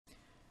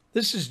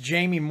This is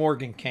Jamie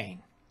Morgan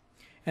Kane,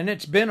 and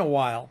it's been a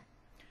while.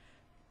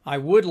 I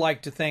would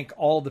like to thank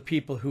all the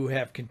people who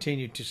have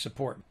continued to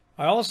support me.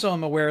 I also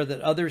am aware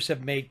that others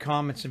have made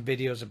comments and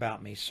videos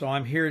about me, so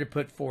I'm here to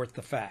put forth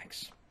the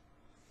facts.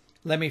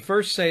 Let me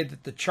first say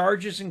that the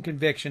charges and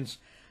convictions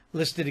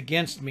listed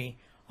against me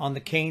on the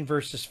Kane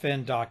versus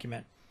Finn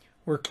document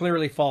were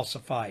clearly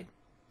falsified.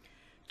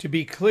 To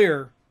be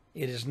clear,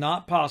 it is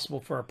not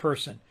possible for a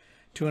person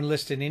to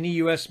enlist in any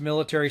U.S.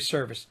 military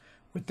service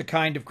with the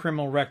kind of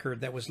criminal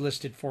record that was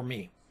listed for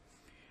me.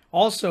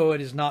 Also,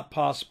 it is not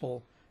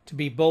possible to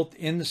be both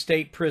in the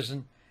state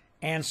prison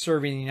and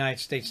serving in the United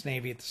States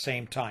Navy at the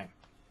same time.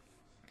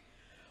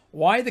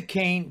 Why the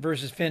Kane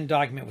versus Finn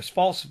document was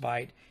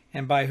falsified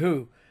and by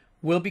who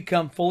will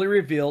become fully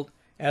revealed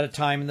at a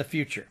time in the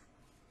future.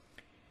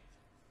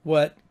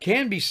 What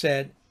can be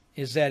said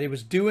is that it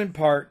was due in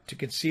part to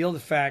conceal the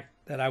fact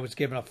that I was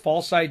given a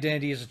false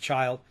identity as a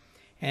child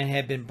and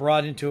had been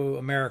brought into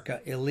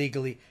America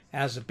illegally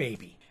as a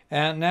baby.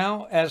 And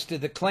now, as to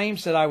the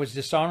claims that I was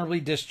dishonorably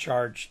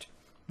discharged,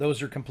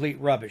 those are complete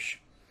rubbish.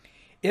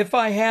 If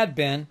I had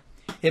been,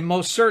 it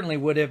most certainly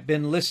would have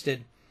been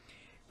listed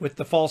with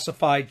the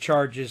falsified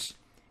charges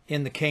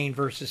in the Kane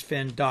versus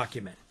Finn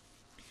document.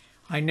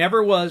 I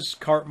never was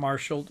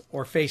court-martialed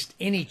or faced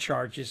any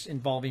charges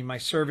involving my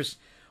service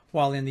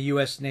while in the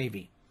U.S.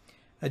 Navy.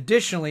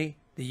 Additionally,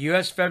 the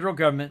U.S. federal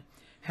government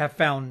have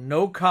found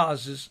no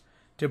causes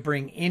to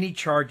bring any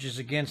charges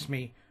against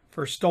me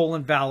for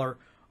stolen valor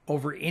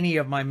over any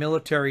of my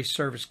military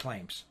service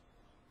claims.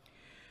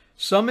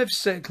 Some have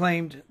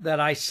claimed that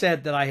I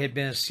said that I had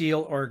been a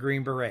SEAL or a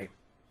Green Beret.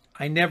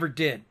 I never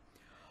did.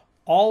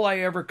 All I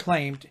ever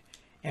claimed,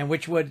 and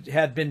which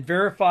had been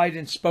verified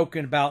and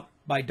spoken about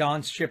by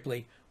Don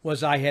Shipley,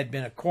 was I had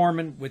been a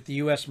corpsman with the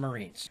U.S.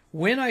 Marines.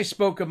 When I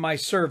spoke of my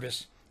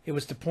service, it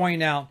was to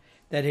point out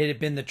that it had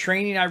been the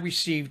training I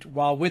received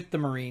while with the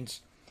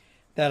Marines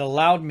that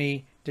allowed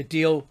me to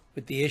deal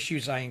with the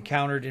issues I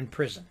encountered in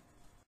prison.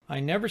 I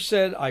never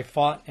said I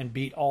fought and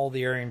beat all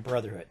the Aryan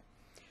Brotherhood.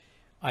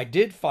 I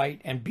did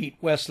fight and beat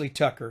Wesley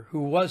Tucker, who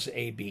was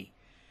AB,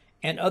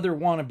 and other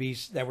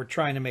wannabes that were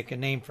trying to make a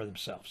name for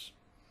themselves.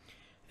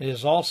 It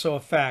is also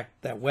a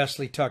fact that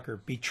Wesley Tucker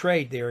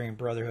betrayed the Aryan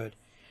Brotherhood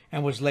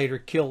and was later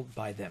killed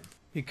by them.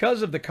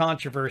 Because of the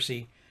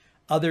controversy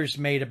others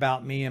made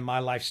about me and my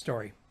life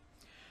story,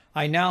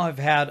 I now have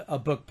had a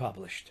book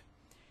published.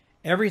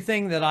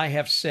 Everything that I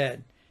have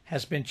said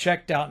has been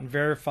checked out and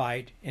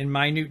verified in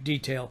minute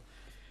detail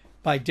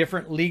by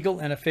different legal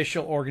and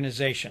official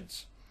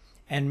organizations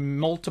and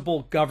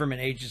multiple government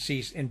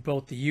agencies in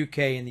both the UK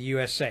and the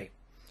USA,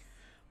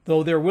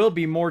 though there will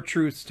be more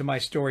truths to my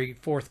story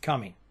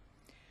forthcoming.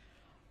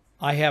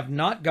 I have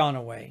not gone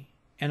away,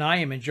 and I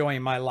am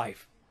enjoying my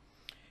life.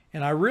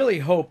 And I really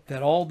hope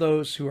that all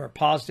those who are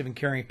positive and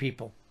caring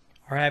people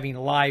are having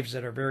lives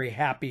that are very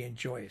happy and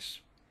joyous.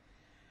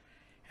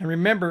 And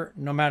remember,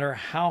 no matter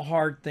how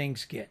hard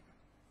things get,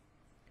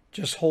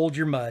 just hold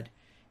your mud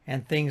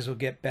and things will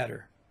get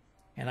better.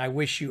 And I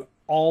wish you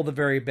all the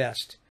very best.